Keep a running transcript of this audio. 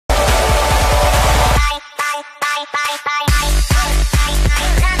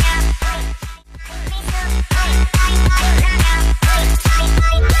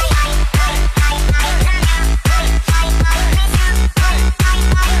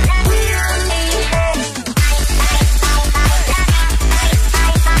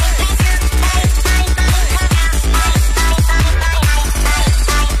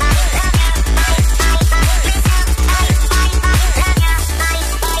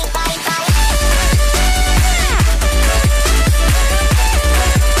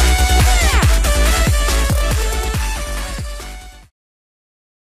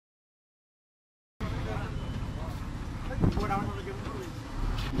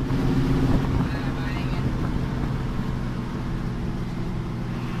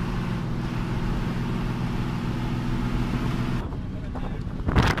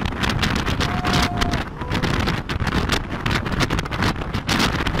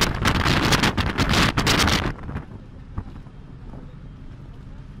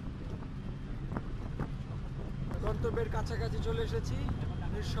কাছাকাছি চলে এসেছি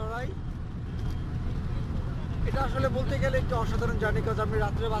মিরসরাই। এটা আসলে বলতে গেলে একটু অসাধারণ জার্নি, কাজ আপনি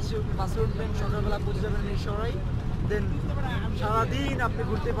রাত্রে বাসে উঠবেন, সকালবেলা পৌঁছে যাবেন মিরসরাই, দেন সারাদিন আপনি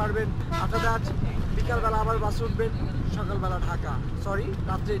ঘুরতে পারবেন। আফটার দ্যাট বিকালবেলা আবার বাসে উঠবেন, সকালবেলা ঢাকা, সরি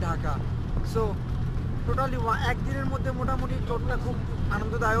রাত্রেই ঢাকা। সো টোটালি একদিনের মধ্যে মোটামুটি টোটটা খুব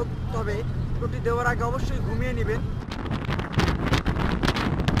আনন্দদায়ক। তবে টোটি দেওয়ার আগে অবশ্যই ঘুমিয়ে নেবেন।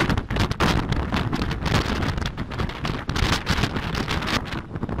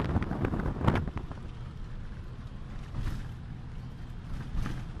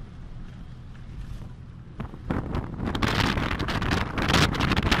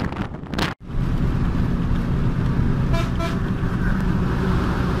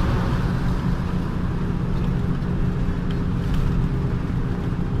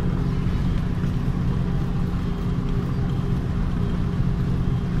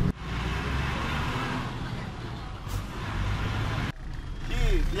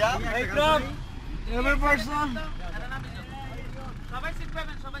 Every person. সবাই সিট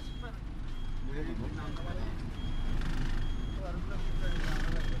পাবেন, সবাই সিট পাবেন।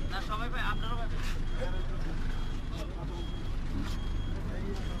 না সবাই ভাই, আপনারাও পাবেন।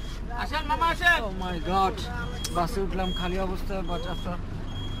 আসেন মামা আসেন। Oh my god, বাসে উঠলাম খালি অবস্থায়, বাট আফটার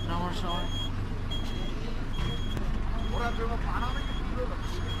নামার সময়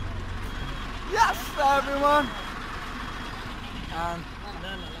yes everyone and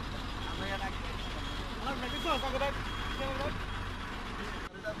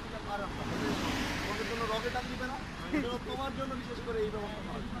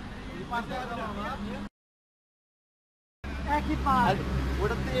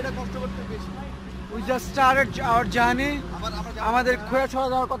we just started our journey. আমাদের খোয়াছড়া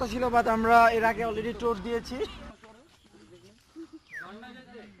যাওয়ার কথা ছিল, বাট আমরা এর আগে অলরেডি ট্যুর দিয়েছি।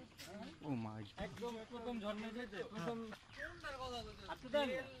 ও মাই একদম প্রথম ঝর্ণা যেতে প্রথম আপনি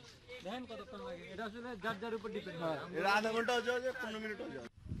দেখেন কতক্ষণ লাগে, এটা আসলে যার যার উপর ডিপেন্ড করে। এটা আধা ঘন্টা হয়ে যাবে, 15 মিনিট হয়ে যাবে।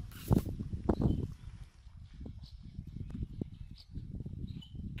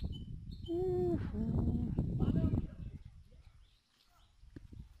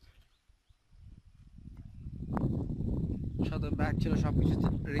 সাথে ব্যাগ ছিল, সবকিছু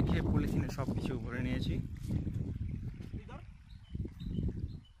রেখে পলিথিনে সবকিছু উপরে নিয়েছি।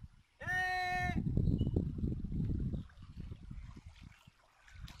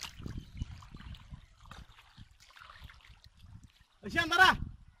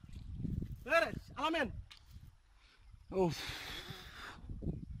 Oh,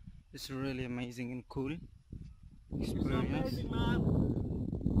 it's really amazing and cool experience.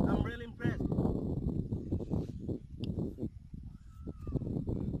 I'm really impressed.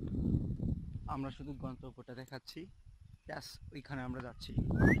 আমরা শুধু গন্তব্যটা দেখাচ্ছি, yes, ওইখানে আমরা যাচ্ছি।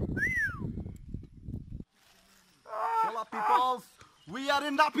 Hello peoples, we are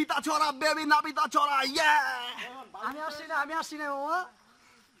in Napittachora, baby, Napittachora, yeah! আমি আসছি না বাবা।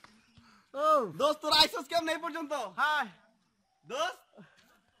 ও দোস্ত, তোরা আইছস কেমন এই পর্যন্ত? হাই দোস্ত,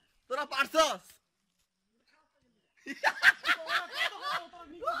 তোরা পারছস?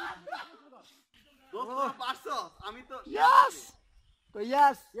 দোস্ত তোরা পারছস? আমি তো yes, তো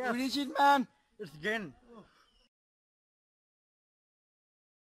yes, we reach it man, it's again.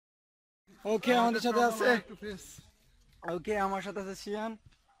 Okay, আমাদের সাথে আছে okay, আমার সাথে আছে সিয়াম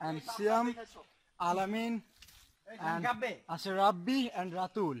and সিয়াম, আলামিন and আছে রাব্বি and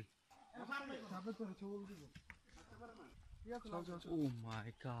Ratul. Oh my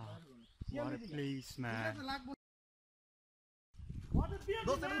god, what a place man,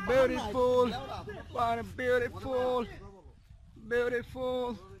 beautiful, what a beautiful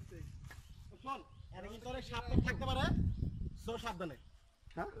এর কিন্তু অনেক সাপ থাকতে পারে, সো সাবধানে।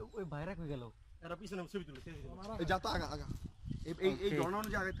 হ্যাঁ ওই ভাইরা কই গেল? এরা পিছনে ছবি তুলছে, এই যা তো আগা এই ঝর্ণা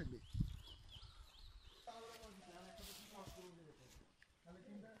অনুযায়ী আগে থাকবে।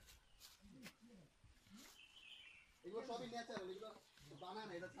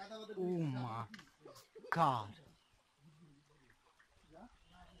 Oh my god,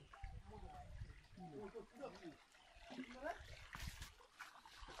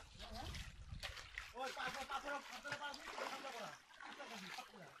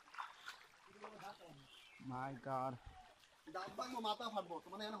 my god, মাথা ফাটবো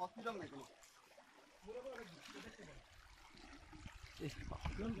তোমার, এখানে হসপিটাল নাই কোনো।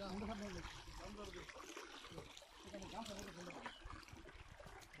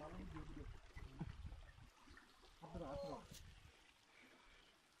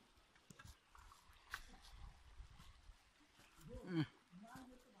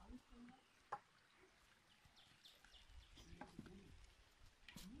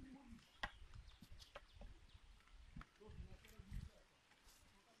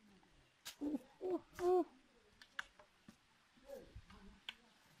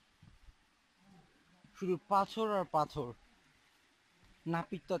 শুধু পাথর আর পাথর।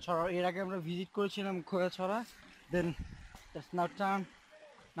 নাপিত্তাছড়া এর আগে আমরা ভিজিট করেছিলাম খোয়াছড়া, দেন নাও টার্ন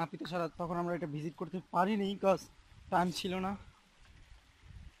নাপিত্তাছড়া। তখন আমরা এটা ভিজিট করতে পারিনি বিকজ টাইম ছিল না।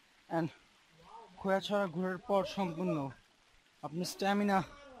 অ্যান্ড খোয়াছড়া ঘোরার পর সম্পূর্ণ আপনার স্ট্যামিনা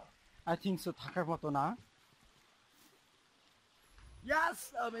আই থিঙ্ক সো থাকার মতো না। ইয়াস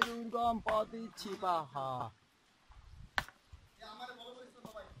আমি দুর্গম পথ দিচ্ছি পাহা।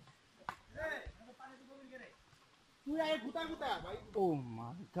 ও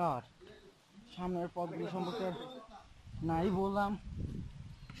মাই গড, সামনের পথগুলো সম্পর্কে নাই বললাম।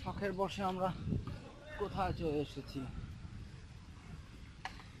 শখের বসে আমরা কোথায় চলে এসেছি।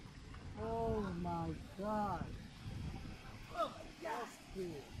 ও মাই গড,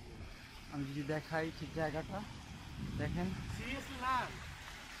 আমি যদি দেখাই ঠিক জায়গাটা দেখেন।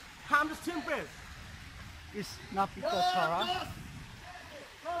 ইস নাপিত্তাছড়া।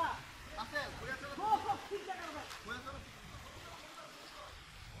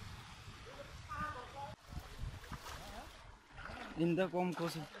 ইন্দা কম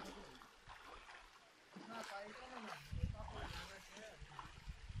কোসে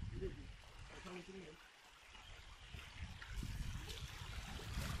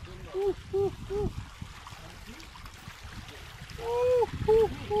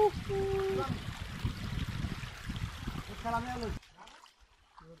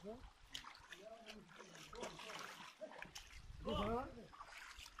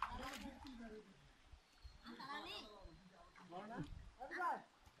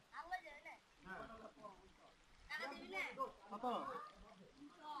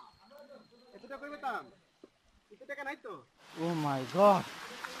ও মাই গড,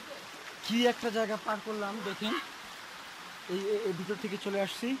 কি একটা জায়গা পার করলাম দেখেন। এই ভিতর থেকে চলে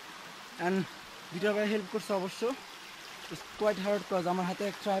আসছি অ্যান্ড দুটা ভাই হেল্প করছে অবশ্য। ইটস কোয়াইট হার্ড কজ আমার হাতে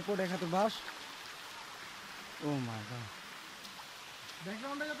এক ট্রাইপড, এক হাতে বাঁশ। ও মাই গড,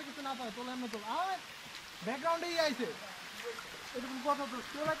 ব্যাকগ্রাউন্ডে যাতে কিছু না পায়, তোলা এমনি তোল। আর ব্যাকগ্রাউন্ডেই আইছে এরকম কথা তো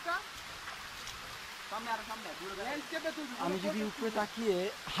তোল একটা আমি যদি উপরে তাকিয়ে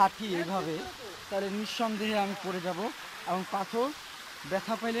হাঁটি এভাবে তাহলে নিঃসন্দেহে আমি পড়ে যাব এবং পাথর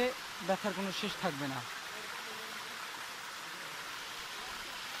ব্যথা পাইলে ব্যথার কোনো শেষ থাকবে না।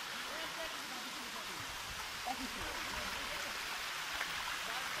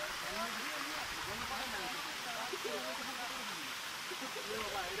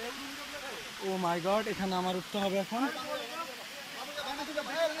 ও মাই গড, এখানে আমার উঠতে হবে এখন।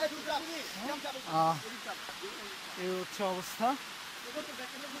 এই হচ্ছে অবস্থা।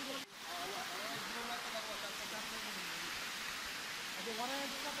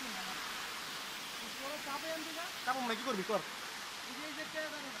 কি করবি কর।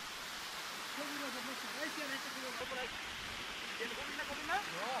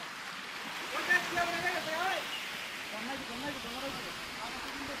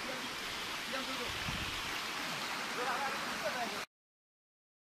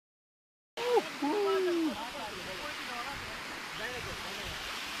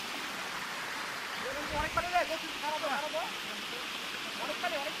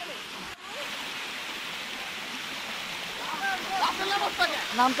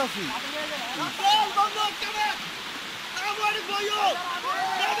 নামতাছি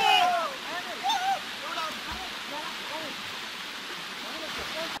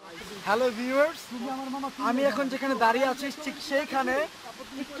হ্যালো ভিউয়ার্স, আমি এখন যেখানে দাঁড়িয়ে আছি ঠিক সেইখানে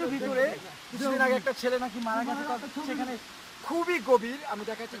একটু ভিতরে কিছুদিন আগে একটা ছেলে নাকি মারা গেছে। সেখানে খুবই গভীর, আমি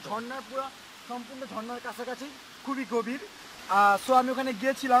দেখাচ্ছি ঝর্ণার পুরো সম্পূর্ণ ঝর্ণার কাছাকাছি, খুবই গভীর। সো আমি ওখানে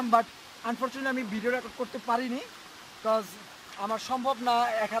গিয়েছিলাম, বাট আনফর্চুনেটলি আমি ভিডিও রেকর্ড করতে পারিনি বিকজ আমার সম্ভব না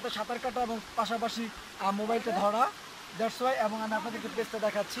এক হাতে সাঁতার কাটা এবং পাশাপাশি মোবাইলটা ধরা। That's why. এবং আমি আপনাদেরকে প্লেসটা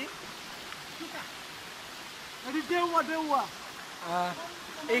দেখাচ্ছি।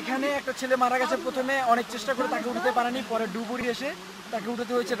 এইখানে একটা ছেলে মারা গেছে, প্রথমে অনেক চেষ্টা করে তাকে উঠতে পারেনি, পরে ডুবুরি এসে তাকে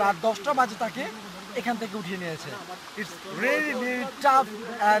উঠাতে হয়েছে। রাত 10টা বাজে তাকে এখান থেকে উঠিয়ে নিয়েছে। It's really really tough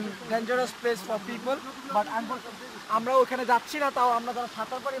and dangerous place for people, but আমরা ওখানে যাচ্ছি না। তাও আমরা যারা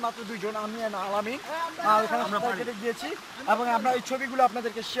সাঁতার পারি মাত্র 2 জন, আমি আর আলামিন, ওখানে সাঁতার কেটে গিয়েছি এবং আমরা এই ছবিগুলো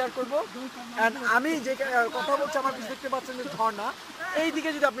আপনাদেরকে শেয়ার করবো। অ্যান্ড আমি যে কথা বলছি আমার পিছনে দেখতে পাচ্ছেন যে ঝর্ণা, এই দিকে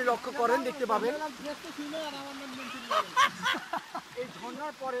যদি আপনি লক্ষ্য করেন দেখতে পাবেন এই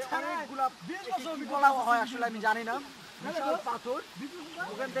ঝর্ণার পরে অনেকগুলা কি বলা হয় আসলে আমি জানি না, বিশাল পাথর।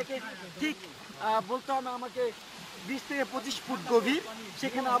 ওখান থেকে ঠিক বলতে হবে আমাকে 20 থেকে 25 ফুট গভীর,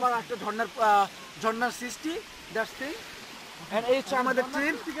 সেখানে আবার একটা ঝর্ণার সৃষ্টি। That's thing. এন্ড এই হচ্ছে আমাদের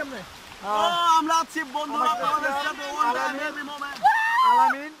টিম। আমরা আছি বন্ধুরা,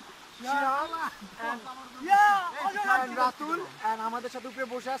 আলামিন, and রাতুল and আমাদের সাথে উপরে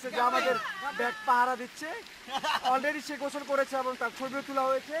বসে আছে যে আমাদের ব্যাগ পাহারা দিচ্ছে। অলরেডি সে গোসল করেছে এবং তার ছবিও তোলা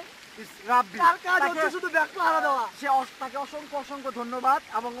হয়েছে। রাব্বি তার কাজ হচ্ছে শুধু ব্যাগ পাহারা দেওয়া। তাকে অসংখ্য অসংখ্য ধন্যবাদ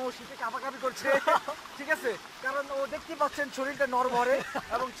এবং ও শীতে কাঁপাকাঁপি করছে ঠিক আছে, কারণ ও দেখতে পাচ্ছেন শরীরটা নড়বড়ে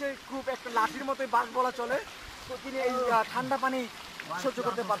এবং সে খুব একটা লাঠির মতোই বাঘ বলা চলে। তো তিনি এই ঠান্ডা পানি সহ্য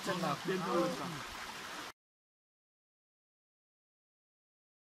করতে পারছেন না।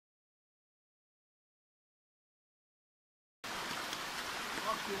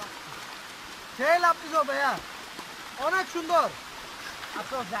 সেই লাভ দিছো ভাইয়া, অনেক সুন্দর।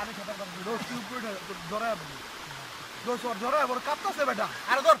 আচ্ছা আমি খেতে পারবো রোস্টি উপরে ধরায় ধরায় বড় কাঁপতাছে বেটা।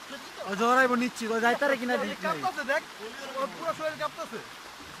 আরে ধর জড়াইব নিচ্ছি তো যাইতারে কিনা কাঁপতাছে, দেখ ওর পুরো শরীর কাঁপতাছে,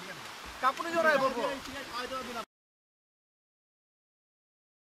 কাঁপুনি জড়ায় বলবো।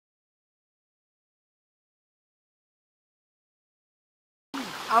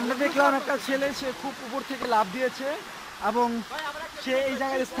 আমরা দেখলাম একটা ছেলে, সে খুব উপর থেকে লাফ দিয়েছে এবং সে এই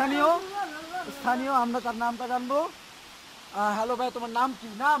জায়গার স্থানীয়। আমরা তার নামটা জানবো। হ্যালো ভাই, তোমার নাম কি?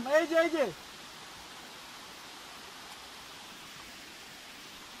 নাম এই যে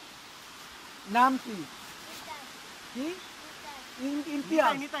নাম কি? কি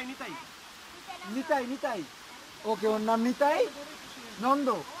ইমতিয়াজ? নিতাই। ওকে, ওর নাম নিতাই নন্দ।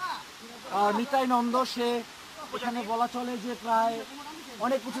 নিতাই নন্দ, সে এখানে বলা চলে যে প্রায়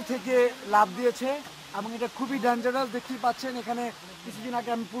অনেক কিছু থেকে লাভ দিয়েছে এবং এটা খুবই ডেঞ্জারাস। দেখতেই পাচ্ছেন এখানে কিছুদিন আগে,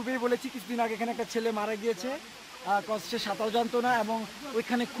 আমি পূর্বেই বলেছি, কিছুদিন আগে এখানে একটা ছেলে মারা গিয়েছে, সে সাঁতার জানতো না এবং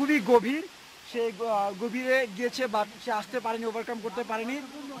ওইখানে খুবই গভীর, সে গভীরে গিয়েছে বাট সে আসতে পারেনি, ওভারকাম করতে পারেনি।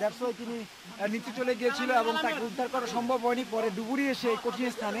 দ্যাটস ওয়াই তিনি নিচে চলে গিয়েছিল এবং তাকে উদ্ধার করা সম্ভব হয়নি। পরে ডুবুরি এসে কঠিন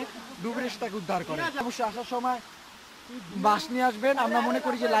স্থানে ডুবুরি এসে তাকে উদ্ধার করে। অবশ্যই আসার সময় বাস নিয়ে আসবেন। আমরা মনে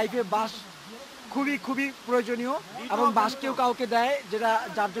করি যে লাইফে বাস খুবই খুবই প্রয়োজনীয় এবং বাস কেউ কাউকে দেয় যেটা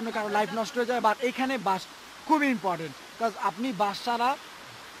যার জন্য কারো লাইফ নষ্ট হয়ে যায়, বাট এখানে বাস খুবই ইম্পর্টেন্ট। কারণ আপনি বাস ছাড়া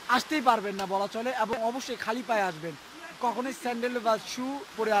আসতেই পারবেন না বলা চলে এবং অবশ্যই খালি পায়ে আসবেন, কখনোই স্যান্ডেল বা শু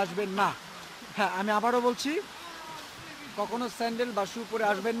পরে আসবেন না। হ্যাঁ, আমি আবারও বলছি, কখনো স্যান্ডেল বা শু পরে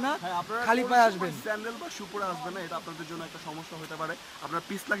আসবেন না, খালি পায়ে আসবেন। স্যান্ডেল বা শু পরে আসবেন না, এটা আপনাদের জন্য একটা সমস্যা হতে পারে। আপনারা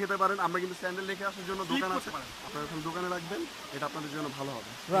পিছলা খেতে পারেন। আমরা কিন্তু স্যান্ডেল রেখে আসার জন্য দোকান আছে, আপনারা এখন দোকানে রাখবেন, এটা আপনাদের জন্য ভালো হবে।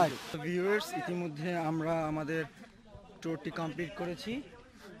 রাইট ভিউয়ার্স, ইতিমধ্যে আমরা আমাদের ট্যুরটি কমপ্লিট করেছি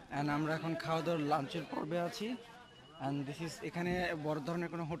অ্যান্ড আমরা এখন খাওয়া দাওয়ার লাঞ্চের পর্বে আছি। অ্যান্ড দিস ইজ, এখানে বড় ধরনের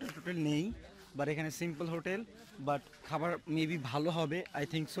কোনো হোটেল নেই, বাট এখানে সিম্পল হোটেল, বাট খাবার মেবি ভালো হবে, আই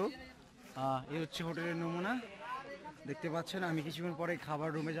থিঙ্ক সো। এই হচ্ছে হোটেলের নমুনা, দেখতে পাচ্ছেন। আমি কিছুক্ষণ পরে খাবার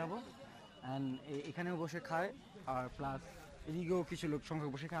রুমে যাব অ্যান্ড এখানেও বসে খায়, আর প্লাস এদিকেও কিছু লোক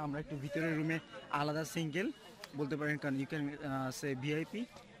সংখ্যক বসে খায়। আমরা একটু ভিতরের রুমে আলাদা সিঙ্গেল বলতে পারেন, কারণ you can say VIP.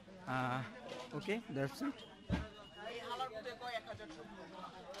 Okay, that's it.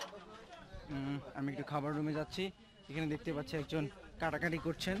 আমি একটু খাবার রুমে যাচ্ছি। এখানে দেখতে পাচ্ছি একজন কাটাকাটি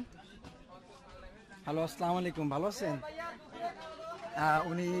করছেন। হ্যালো, আসসালামু আলাইকুম, ভালো আছেন?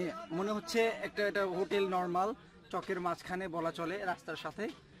 উনি মনে হচ্ছে এটা হোটেল নর্মাল, চকের মাঝখানে বলা চলে, রাস্তার সাথে।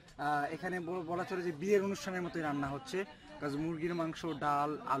 এখানে বলা চলে যে বিয়ের অনুষ্ঠানের মতোই রান্না হচ্ছে, কাজ মুরগির মাংস,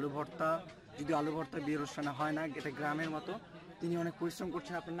 ডাল, আলু ভর্তা। যদি আলু ভর্তা বিয়ের অনুষ্ঠানে হয় না, এটা গ্রামের মতো। তিনি অনেক পরিশ্রম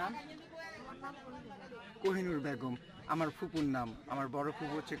করছেন। আপনার নাম? কোহিনুর বেগম, আমার ফুপুর নাম। আমার বড়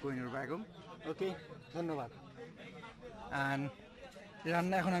ফুপু হচ্ছে কোহিনুর বেগম। ওকে, ধন্যবাদ। অ্যান্ড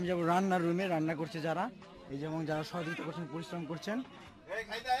রান্না, এখন আমি যাবো রান্নার রুমে। রান্না করছে যারা, এই যেমন যারা সহযোগিতা করছেন, পরিশ্রম করছেন।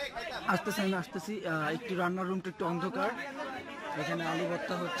 আসতেছি। একটু রান্নার রুমটা একটু অন্ধকার। এখানে আলু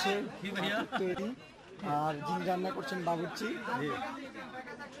ভর্তা হচ্ছে তৈরি, আর যিনি রান্না করছেন বাবুর্চি।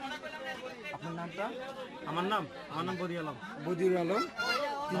 আপনার নামটা? আমার নাম বদিউল আলম,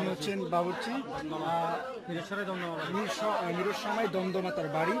 তিনি হচ্ছেন বাবুর্চি। মিরসারাই দমদমাতার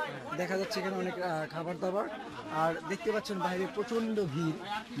বাড়ি। দেখা যাচ্ছে এখানে অনেক খাবার দাবার, আর দেখতে পাচ্ছেন বাইরে প্রচন্ড ভিড়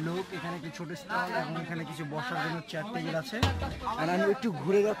লোক। এখানে একটি ছোট স্টল এবং এখানে কিছু বসার জন্য চেয়ার টেবিল আছে। আর আমি একটু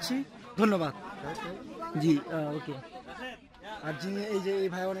ঘুরে যাচ্ছি। ধন্যবাদ। জি, ওকে। আর যিনি এই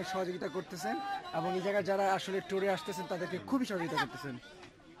ভাই অনেক সহযোগিতা করতেছেন এবং এই জায়গায় যারা আসলে ট্যুরে আসতেছেন তাদেরকে খুবই সহযোগিতা করতেছেন।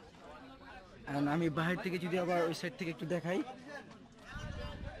 আমি বাহির থেকে যদি আবার ওই সাইড থেকে একটু দেখাই।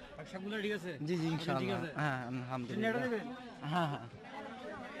 ঠিক আছে? জি ইনশাআল্লাহ। হ্যাঁ, আলহামদুলিল্লাহ। হ্যাঁ।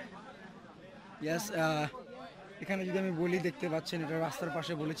 ইয়েস, এখানে যদি আমি বলি, দেখতে পাচ্ছেন এটা রাস্তার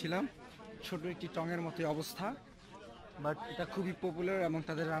পাশে বলেছিলাম, ছোট একটি টঙের মতো অবস্থা, বাট এটা খুবই পপুলার এবং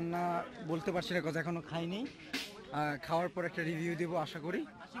তাদের রান্না বলতে পারছি না, কথা এখনো খাইনি। খাওয়ার পর একটা রিভিউ দেবো আশা করি।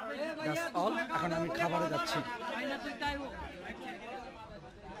 That's all. এখন আমি খাবারে যাচ্ছি।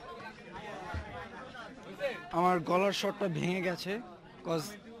 আমার গলার শটটা ভেঙে গেছে, কজ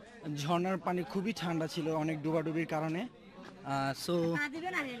ঝর্ণার পানি খুবই ঠান্ডা ছিল অনেক ডুবাডুবির কারণে। সো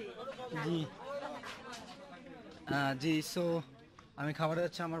জি জি সো আমি খাবার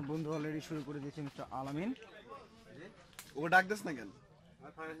যাচ্ছি, আমার বন্ধু অলরেডি শুরু করে দিয়েছে মিস্টার আলামিন। ও ডাক দিস না কেন?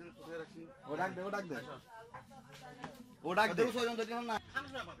 ও ডাক দে, ও ডাক দে, ও ডাক দে।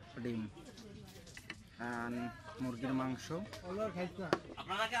 ডিম and মুরগির মাংস।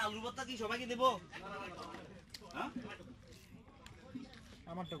 আপনারা কি আলু ভর্তা কি সবাইকে দেব? হ্যাঁ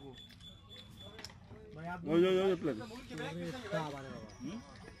আমারটা কো ওই প্লেট।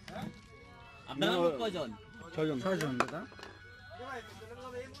 আপনারা কয়জন? 6 জন দাদা।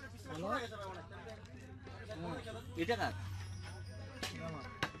 এটা কার?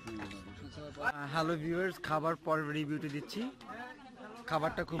 হ্যালো ভিউয়ার্স, খাবার পরের রিভিউটি দিচ্ছি।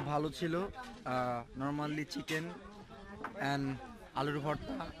 খাবারটা খুব ভালো ছিল। নর্মালি চিকেন অ্যান্ড আলুর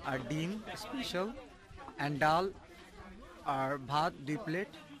ভর্তা আর ডিম স্পেশাল অ্যান্ড ডাল আর ভাত 2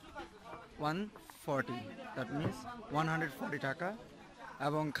 প্লেট 140, দ্যাট মিনস 140 টাকা।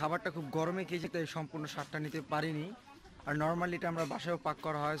 এবং খাবারটা খুব গরমে খেয়েছি, তাই সম্পূর্ণ স্বাদটা নিতে পারিনি। আর নর্মালি এটা আমরা বাসায়ও পাক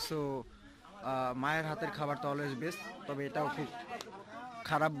করা হয়, সো মায়ের হাতের খাবার তো অলওয়েজ বেস্ট। তবে এটাও খুব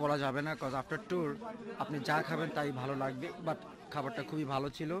খারাপ বলা যাবে না, কজ আফটার ট্যুর আপনি যা খাবেন তাই ভালো লাগবে। বাট খাবারটা খুবই ভালো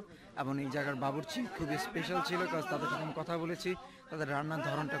ছিল এবং এই জায়গার বাবুর্চি খুবই স্পেশাল ছিল, কজ তাদের সাথে আমি কথা বলেছি, তাদের রান্নার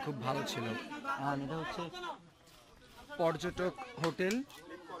ধরনটা খুব ভালো ছিল। আর এটা হচ্ছে পর্যটক হোটেল,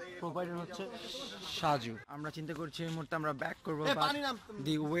 প্রোভাইডার হচ্ছে সাজু। আমরা চিন্তা করছি এই মুহূর্তে আমরা ব্যাক করবো, বাট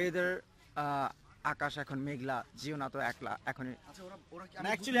দি ওয়েদার, আকাশ এখন মেঘলা, জিও না তো একলা এখন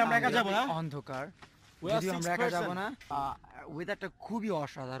অ্যাকচুয়ালি আমরা একা যাব না, অন্ধকার, যদিও আমরা একা যাব না। ওয়েদারটা খুবই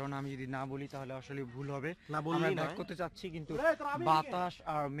অসাধারণ, আমি যদি না বলি তাহলে আসলে ভুল হবে। আমরা ব্যাক করতে চাচ্ছি, কিন্তু বাতাস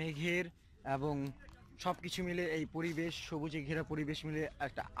আর মেঘের এবং সবকিছু মিলে এই পরিবেশ, সবুজে ঘেরা পরিবেশ মিলে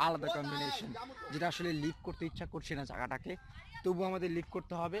একটা আলাদা কম্বিনেশন, যেটা আসলে লিভ করতে ইচ্ছা করছে না জায়গাটাকে, তবু আমাদের লিভ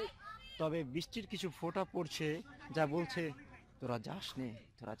করতে হবে। তবে বৃষ্টির কিছু ফোঁটা পড়ছে যা বলছে তোরা যাস নে,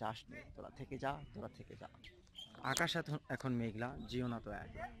 তোরা যাস নে, তোরা থেকে যা, তোরা থেকে যা। আকাশ এখন মেঘলা, জিও না তো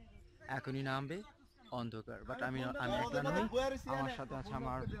একলা, এখনই নামবে অন্ধকার। বাট আমি একলা নই, আমার সাথে আছে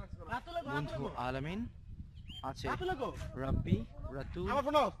আমার বন্ধু আলামিন, আছে রাব্বি, রাতু,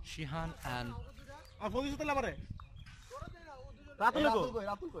 শিহান অ্যান্ড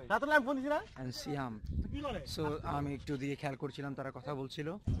সিয়াম। সো আমি একটু দিয়ে খেয়াল করছিলাম, তারা কথা বলছিল।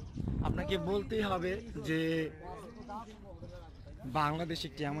 আপনাকে বলতেই হবে যে বাংলাদেশ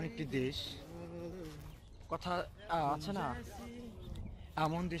একটি এমন একটি দেশ, কথা আছে না,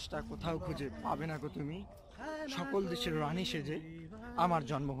 এমন দেশটা কোথাও খুঁজে পাবে না গো তুমি, সকল দেশের রানী সেজে আমার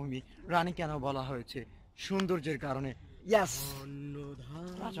জন্মভূমি। রানী কেন বলা হয়েছে? সৌন্দর্যের কারণে। ইয়াস,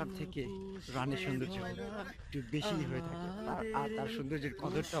 রাজার থেকে রানীর সৌন্দর্য একটু বেশি হয়ে থাকে, আর তার সৌন্দর্যের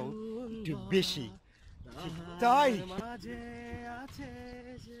কদরটাও একটু বেশি। ঠিক তাই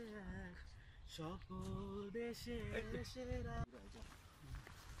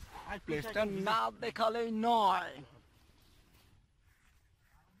প্লেসটা না দেখালেই নয়।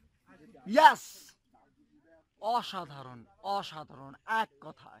 ইয়াস, অসাধারণ, অসাধারণ এক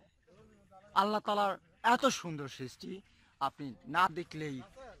কথায়। আল্লাহ তাআলার এত সুন্দর সৃষ্টি, আপনি না দেখলেই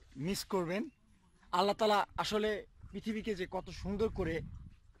মিস করবেন। আল্লাহ তাআলা আসলে পৃথিবীকে যে কত সুন্দর করে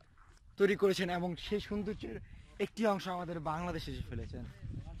তৈরি করেছেন, এবং সেই সৌন্দর্যের একটি অংশ আমাদের বাংলাদেশে এসে ফেলেছেন।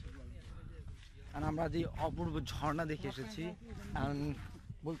 আর আমরা যে অপূর্ব ঝর্ণা দেখে এসেছি,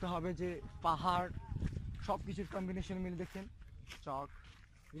 বলতে হবে যে পাহাড় সব কিছুর কম্বিনেশন মিলে দেখেন, চক,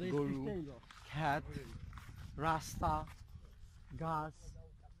 গরু, ক্ষেত, রাস্তা, গাছ,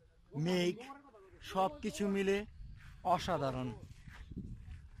 মেঘ, সব কিছু মিলে অসাধারণ।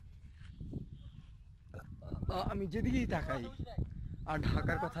 আমি যেদিকেই তাকাই, আর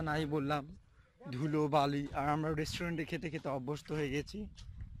ঢাকার কথা নাই বললাম, ধুলো বালি, আর আমরা রেস্টুরেন্টে খেতে খেতে অভ্যস্ত হয়ে গেছি।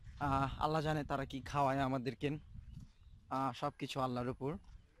 আল্লাহ জানে তারা কি খাওয়ায় আমাদেরকে, সব কিছু আল্লাহর উপর,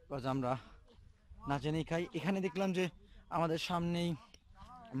 বিকজ আমরা না জেনেই খাই। এখানে দেখলাম যে আমাদের সামনেই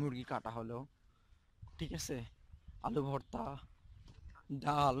মুরগি কাটা হলো, ঠিক আছে, আলু ভর্তা,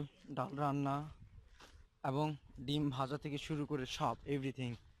 ডাল রান্না এবং ডিম ভাজা থেকে শুরু করে সব everything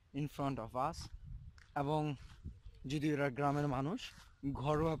in front of us. এবং যদি এরা গ্রামের মানুষ,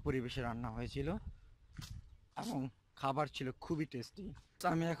 ঘরোয়া পরিবেশে রান্না হয়েছিল এবং খাবার ছিল খুবই টেস্টি।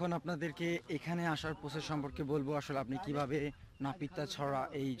 আমি এখন আপনাদেরকে এখানে আসার প্রসেস সম্পর্কে বলবো, আসলে আপনি কিভাবে নাপিত্তাছড়া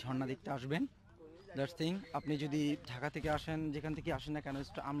এই ঝর্ণা দেখতে আসবেন। দ্যাটস থিং, আপনি যদি ঢাকা থেকে আসেন, যেখান থেকে আসেন না কেন,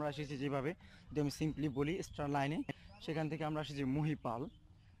 আমরা এসেছি যেভাবে, যদি আমি সিম্পলি বলি, স্টার লাইনে, সেখান থেকে আমরা এসেছি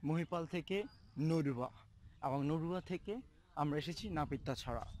মহিপাল থেকে নরুয়া, এবং নরুয়া থেকে আমরা এসেছি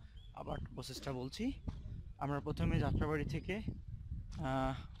নাপিত্তাছড়া। আবার প্রসেসটা বলছি, আমরা প্রথমে যাত্রাবাড়ি থেকে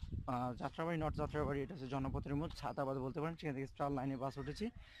যাত্রাবাড়ি, নর্থ যাত্রাবাড়ি, এটা হচ্ছে জনপথের মধ্যে ছাতাবাদ বলতে পারেন, সেখান থেকে স্টার লাইনে বাস উঠেছি,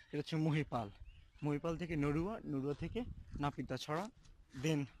 এটা হচ্ছে মহিপাল থেকে নরুয়া থেকে নাপিত্তাছড়া,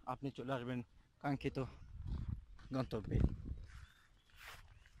 দেন আপনি চলে আসবেন কাঙ্ক্ষিত গন্তব্যে।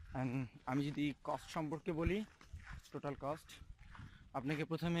 অ্যান্ড আমি যদি কস্ট সম্পর্কে বলি, টোটাল কস্ট আপনাকে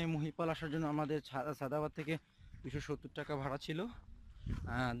প্রথমে মহিপাল আসার জন্য আমাদের সাদাবাদ থেকে 270 টাকা ভাড়া ছিল।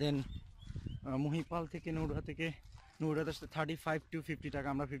 দেন মহিপাল থেকে নৌড়াতে আসতে 35 to 50 টাকা,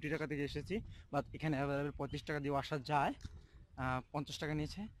 আমরা 50 টাকা থেকে এসেছি, বাট এখানে অ্যাভেলেবেল 35 টাকা দিয়ে আসা যায়, 50 টাকা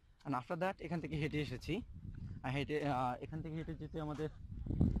নিয়েছে। অ্যান্ড আফটার দ্যাট এখান থেকে হেঁটে এসেছি। এখান থেকে হেঁটে যেতে আমাদের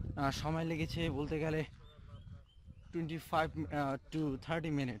সময় লেগেছে বলতে গেলে 25 to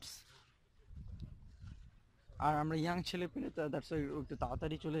 30 মিনিটস। আর আমরা ইয়াং ছেলে পেলে দ্যাটস একটু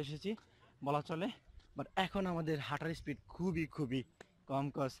তাড়াতাড়ি চলে এসেছি বলা চলে। বাট এখন আমাদের হাঁটার স্পিড খুবই কম,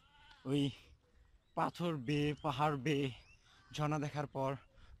 কজ ওই পাথর বেয়ে, পাহাড় বেয়ে, ঝর্ণা দেখার পর,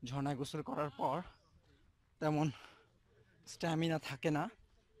 ঝর্ণায় গোসল করার পর তেমন স্ট্যামিনা থাকে না।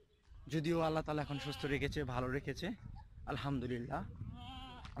 যদিও আল্লাহ তাআলা এখন সুস্থ রেখেছে, ভালো রেখেছে, আলহামদুলিল্লাহ।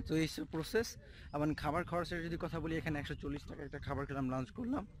 তো এই প্রসেস। এবং খাবার খরচের যদি কথা বলি, এখানে 140 টাকা একটা খাবার খেলাম, লাঞ্চ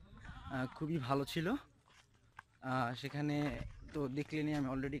করলাম, খুবই ভালো ছিল। সেখানে তো দেখলেনি, আমি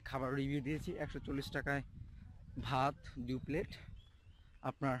অলরেডি খাবার রিভিউ দিয়েছি। 140 টাকায় ভাত 2 প্লেট,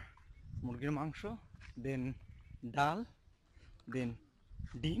 আপনার মুরগির মাংস, দেন ডাল, দেন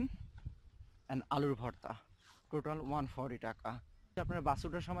ডিম অ্যান্ড আলুর ভর্তা, টোটাল 140 টাকা। আপনার বাস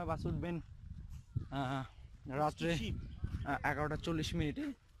ওঠার সময় বাস উঠবেন রাত্রে 11টা 40 মিনিটে।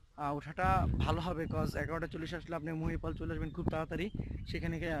 ওঠাটা ভালো হবে, কজ 11টা 40 আসলে আপনি মহিপাল চলে আসবেন খুব তাড়াতাড়ি,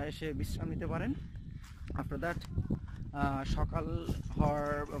 সেখানে এসে বিশ্রাম নিতে পারেন। আফটার দ্যাট সকাল হওয়ার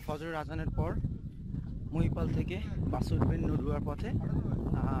ফজরের আজানের পর মহিপাল থেকে বাস উঠবেন নড়ুয়ার পথে,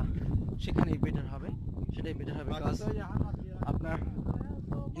 সেটাই বেটার হবে, কজ আপনার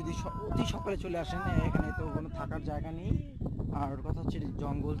যদি অতি সকালে চলে আসেন, এখানে তো কোনো থাকার জায়গা নেই, আর কথা হচ্ছে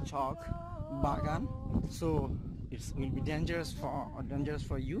জঙ্গল, চক, বাগান, so it's will be dangerous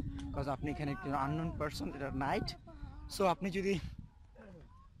for you, cause আপনি এখানে একটি আননোন পারসন, এটা নাইট। সো আপনি যদি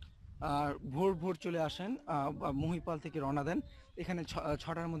ভোর চলে আসেন, মহিপাল থেকে রওনা দেন, এখানে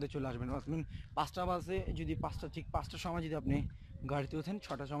 6টার মধ্যে চলে আসবেন। আপনি 5টা বাজে, যদি 5টার সময় যদি আপনি গাড়িতে ওঠেন,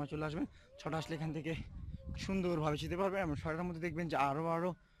 6টার সময় চলে আসবেন। 6টা আসলে এখান থেকে সুন্দরভাবে যেতে পারবেন, এবং 6টার মধ্যে দেখবেন যে আরও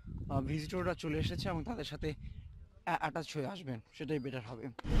ভিজিটররা চলে এসেছে এবং তাদের সাথে অ্যাটাচ হয়ে আসবেন, সেটাই বেটার হবে।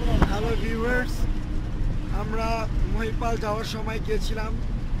 হ্যালো ভিউয়ার্স, আমরা মহিপাল যাওয়ার সময় গিয়েছিলাম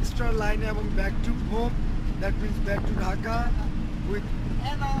স্টার লাইনে এবং back to home, that means back to Dhaka with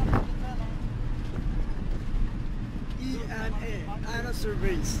ENA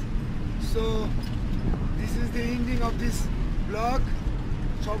surveys. So this is the ending of this vlog.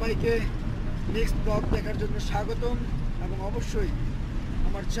 সবাইকে নেক্সট ব্লগ দেখার জন্য স্বাগতম, এবং অবশ্যই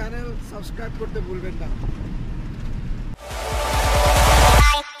আমার চ্যানেল সাবস্ক্রাইব করতে ভুলবেন না।